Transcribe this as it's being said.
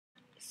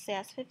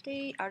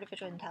cs50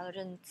 artificial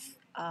intelligence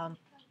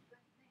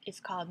is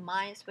called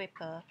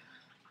minesweeper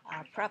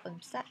problem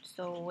set.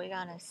 So we're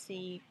gonna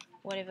see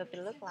what it would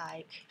look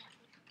like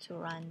to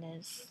run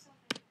this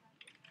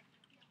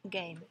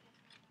game.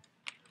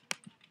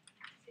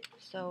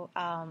 So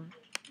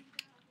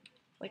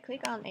we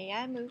click on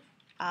AI move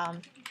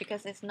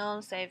because it's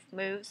non-safe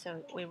move,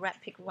 so we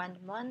pick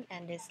random one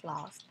and it's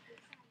lost.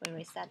 We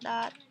reset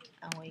that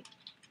and we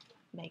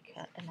make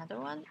another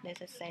one.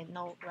 This is say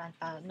no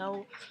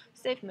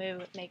safe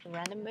move, make a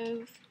random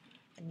move,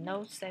 and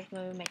no safe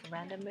move, make a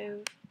random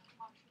move.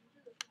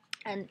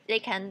 And they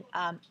can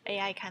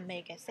AI can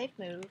make a safe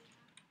move,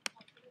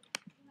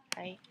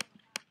 right?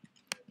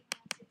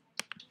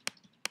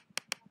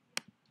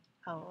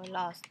 Oh, we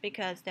lost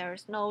because there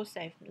is no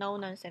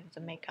non-safe to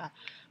make a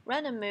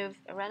random move.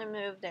 A random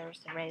move, there's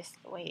a risk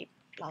we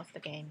lost the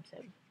game.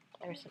 So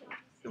there's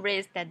a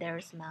risk that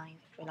there's mine.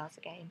 We lost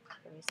the game.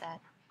 Reset.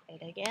 Play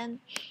it again.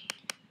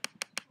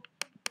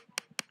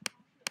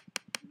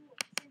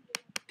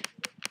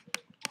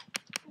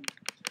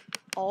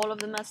 All of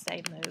them are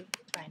safe move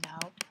right now.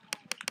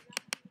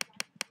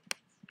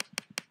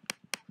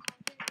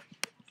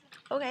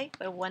 Okay,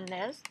 we win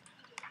this.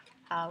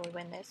 We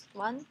win this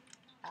one.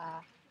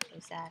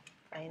 Reset.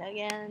 Play it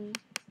again.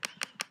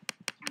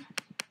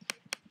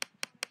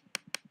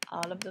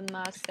 All of them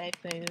are safe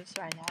moves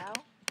right now.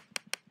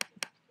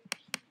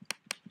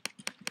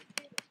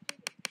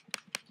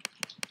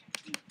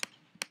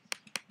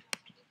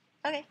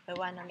 Okay, we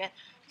won again.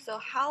 So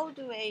how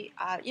do we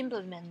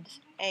implement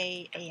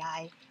a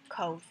AI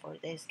code for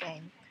this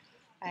game?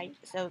 Right.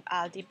 So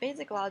the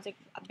basic logic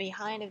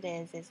behind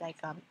this is like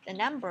the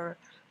number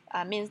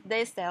means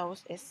this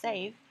cells is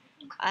safe,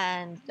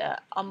 and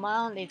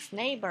among its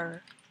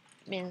neighbor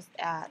means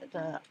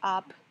the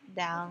up,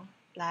 down,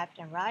 left,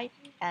 and right,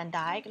 and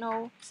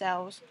diagonal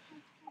cells.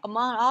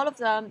 Among all of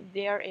them,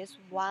 there's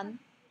one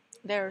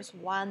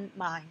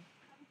mine,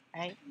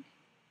 right?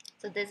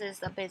 So this is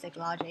the basic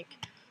logic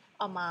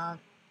among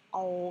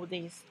all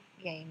these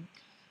games.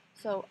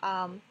 So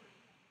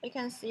we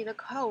can see the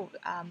code.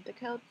 The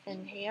code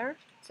in here.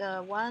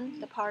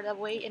 The part that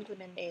we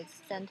implement is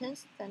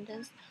sentence.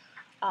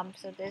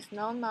 So this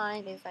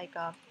non-mine is like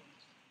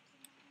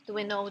do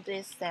we know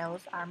these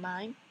cells are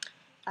mine?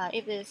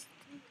 If this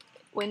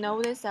we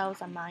know these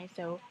cells are mine.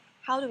 So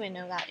how do we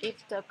know that?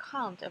 If the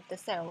count of the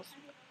cells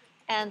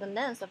and the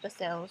length of the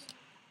cells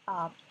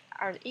uh,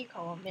 are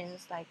equal,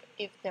 means like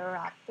if there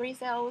are 3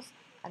 cells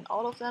and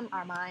all of them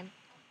are mine,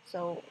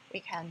 so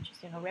we can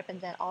just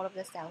represent all of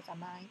the cells are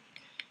mine.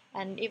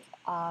 And if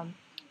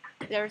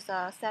there's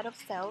a set of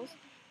cells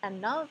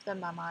and none of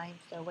them are mine,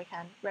 so we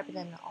can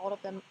represent all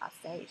of them as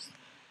safes.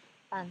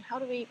 And how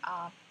do we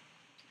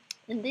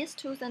in these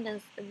two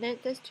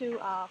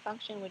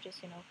function, we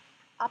just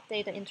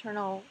update the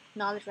internal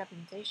knowledge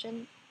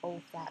representation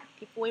of that.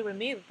 If we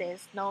remove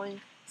this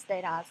known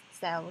status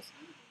cells,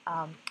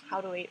 how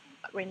do we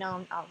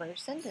rename our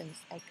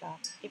sentence? Like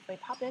if we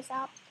pop this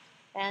up,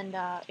 and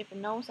if we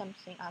know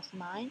something as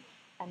mine,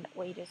 and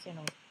we just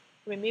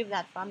remove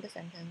that from the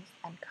sentence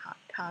and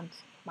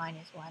count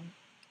 -1.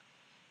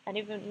 And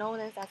if you know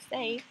this as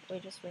safe, we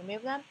just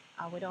remove them.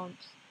 We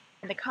don't,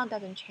 and the count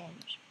doesn't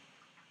change.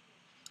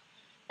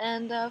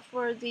 And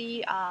for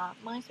the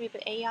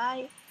minesweeper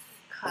AI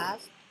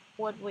class,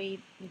 what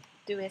we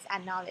do is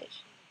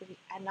acknowledge.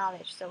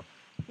 So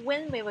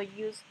when we will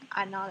use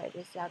acknowledge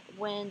is that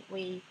when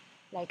we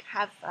like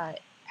have a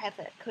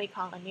click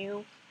on a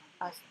new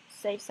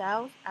safe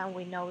cell and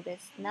we know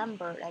this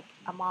number, like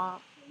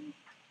among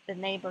the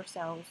neighbor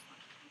cells,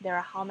 there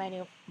are how many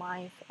of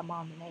mines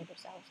among the neighbor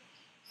cells.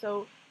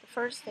 So the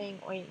first thing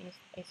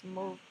is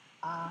move.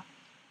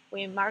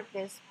 We mark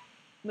these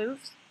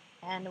moves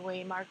and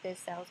we mark these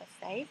cells as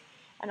safe.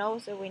 And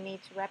also we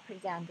need to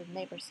represent the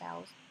neighbor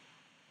cells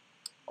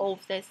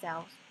of these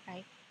cells,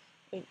 right?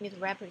 We need to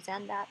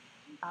represent that.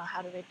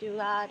 How do we do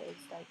that?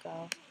 It's like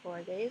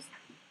for this,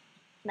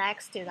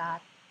 next to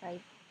that,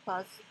 right?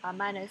 Plus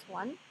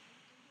 -1,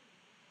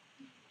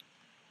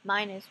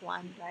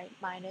 right?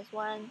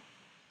 -1,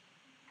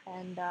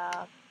 and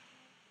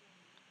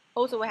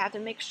also we have to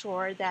make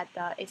sure that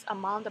it's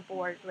among the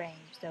board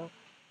range. So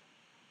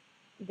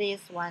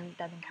this one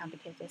doesn't count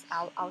because it's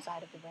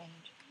outside of the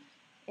range.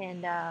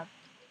 And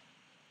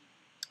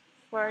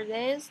for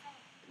this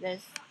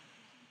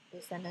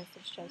sentence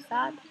shows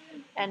that,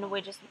 and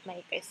we just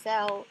make a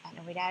cell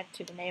and we add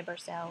to the neighbor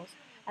cells,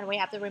 and we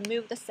have to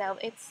remove the cell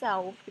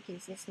itself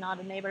because it's not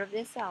a neighbor of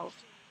this cell,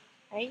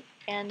 right?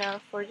 And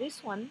for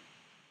this one,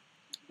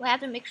 we have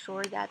to make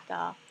sure that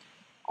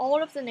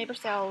all of the neighbor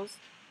cells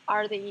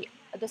are the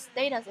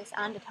status is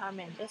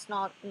undetermined. It's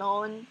not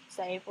known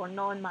safe or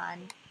known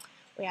mine.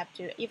 We have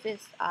to, if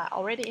it's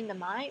already in the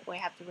mine, we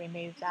have to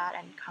remove that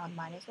and count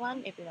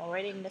 -1. If it's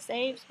already in the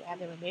safes, we have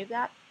to remove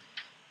that.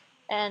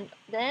 And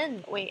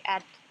then we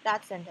add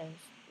that sentence.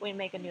 We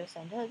make a new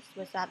sentence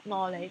with that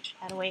knowledge,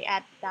 and we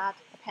add that,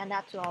 append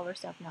that to our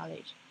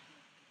self-knowledge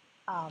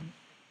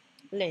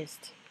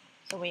list.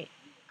 So we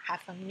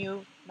have some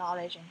new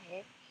knowledge in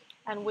here,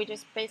 and we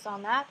just based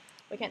on that,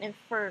 we can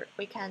infer,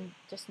 we can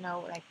just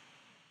know, like,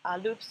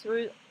 loop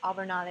through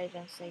our knowledge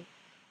and see,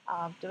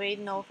 do we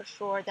know for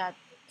sure that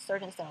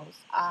certain cells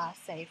are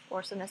safe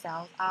or certain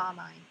cells are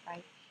mine,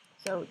 right?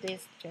 So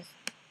this just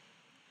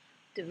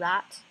do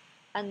that.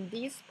 And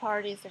this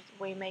part is that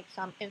we make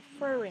some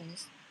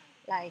inference,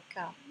 like,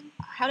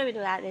 how do we do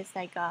that? It's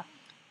like,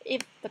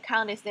 if the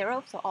count is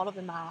 0, so all of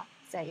them are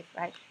safe,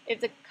 right? If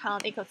the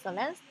count equals the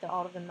length, then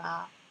all of them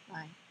are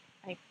mine,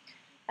 right?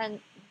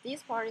 And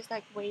this part is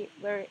like we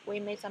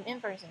made some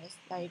inferences,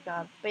 like,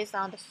 based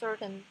on the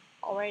certain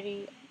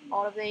already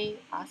all of the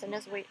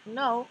sentences we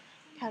know,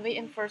 can we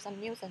infer some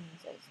new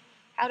sentences?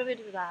 How do we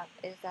do that?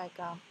 It's like,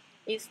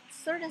 is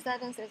certain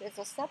sentences is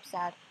a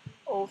subset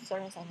of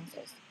certain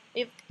sentences.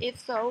 If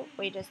so,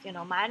 we just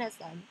minus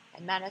them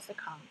and minus the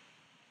count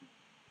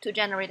to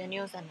generate the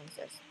new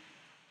sentences.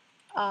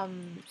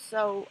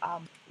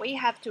 We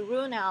have to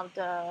rule out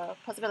the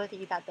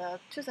possibility that the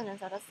two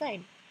sentences are the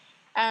same,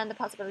 and the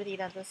possibility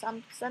that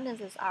some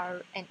sentences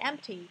are an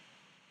empty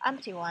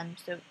one.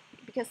 So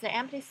because the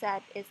empty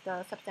set is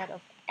the subset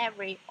of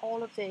every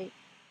sentences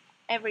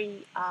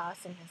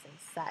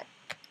set.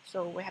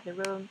 So we have to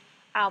rule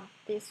out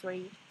these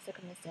three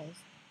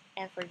circumstances,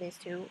 and for these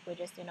two, we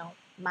just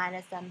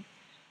minus them.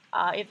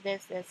 If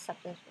this is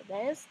subset for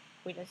this,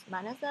 we just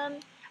minus them,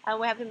 and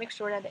we have to make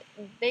sure that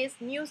these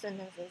new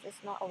sentences is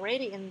not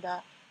already in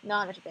the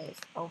knowledge base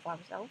of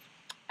ourselves.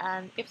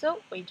 And if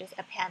so, we just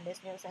append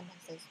these new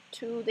sentences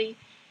to the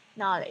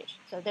knowledge.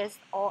 So these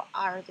all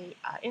are the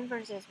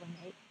inferences we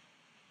make.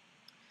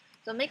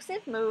 So make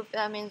safe move,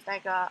 that means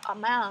like,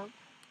 among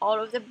all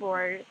of the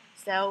board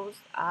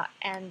cells,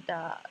 and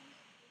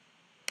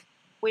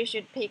we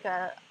should pick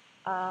a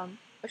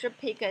we should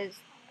pick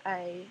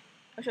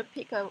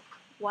a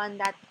one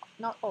that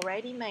not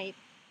already made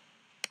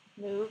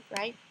move,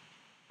 right?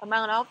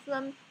 Among all of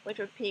them, we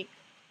should pick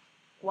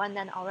one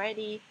that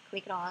already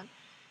clicked on,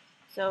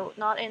 so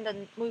not in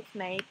the move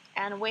made,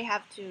 and we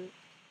have to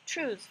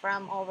choose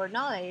from our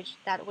knowledge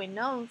that we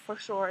know for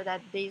sure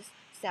that these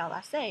cells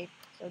are safe.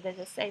 So there's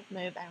a safe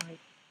move, and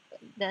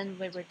then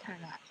we return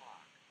that.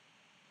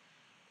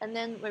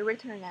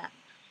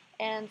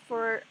 And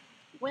for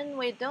when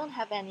we don't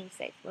have any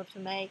safe move to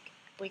make,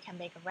 we can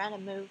make a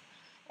random move,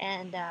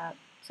 and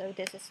so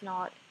this is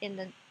not in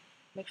the,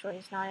 make sure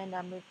it's not in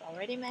the move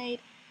already made,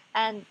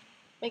 and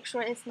make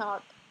sure it's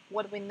not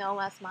what we know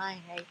as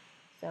mine, right?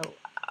 So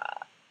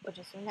we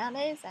just do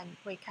this, and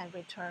we can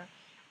return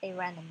a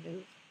random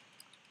move.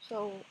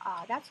 So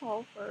that's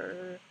all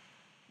for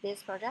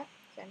this project.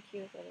 Thank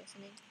you for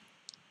listening.